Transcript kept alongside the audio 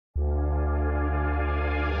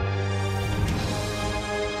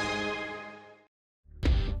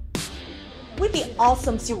could be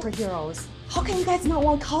awesome superheroes. How can you guys not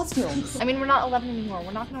want costumes? I mean, we're not 11 anymore.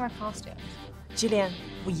 We're not gonna wear costumes. Jillian,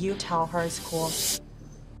 will you tell her it's cool?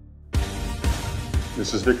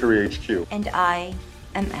 This is Victory HQ. And I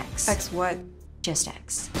am X. X what? Just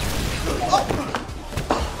X.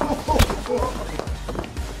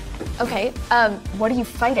 Okay, what are you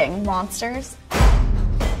fighting? Monsters?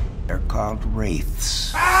 They're called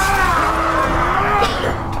wraiths.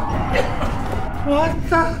 What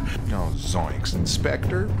the? No, zoinks,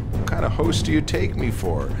 Inspector. What kind of host do you take me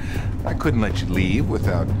for? I couldn't let you leave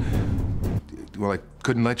without... Well, I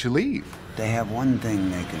couldn't let you leave. They have one thing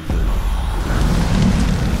they can do.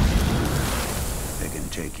 They can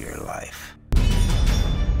take your life.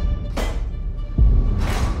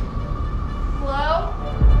 Hello?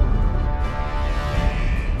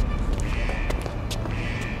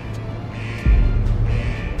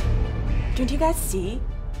 Don't you guys see?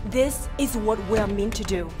 This is what we're meant to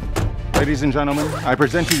do. Ladies and gentlemen, I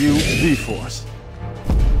present to you the Force.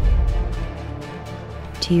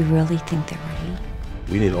 Do you really think they're ready?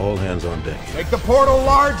 We need all hands on deck. Make the portal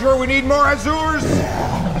larger. We need more Azures. We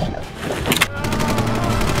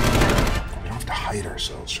don't have to hide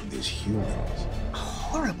ourselves from these humans.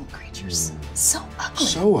 Horrible creatures. So ugly.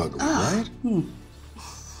 So ugly, right?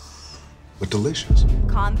 But delicious.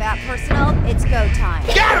 Combat personnel, it's go time.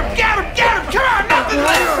 Get him! Get him! Get him! Come on! Nothing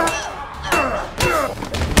later!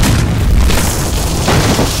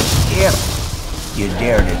 If you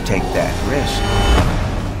dare to take that risk,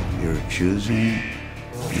 you're choosing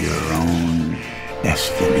your own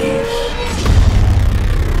destinies.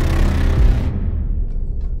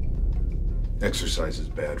 Exercise is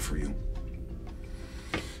bad for you.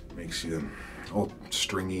 Makes you all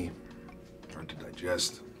stringy, hard to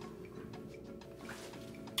digest.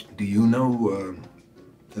 Do you know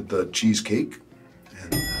that the cheesecake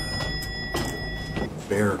and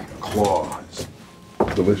bear claw is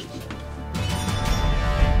delicious?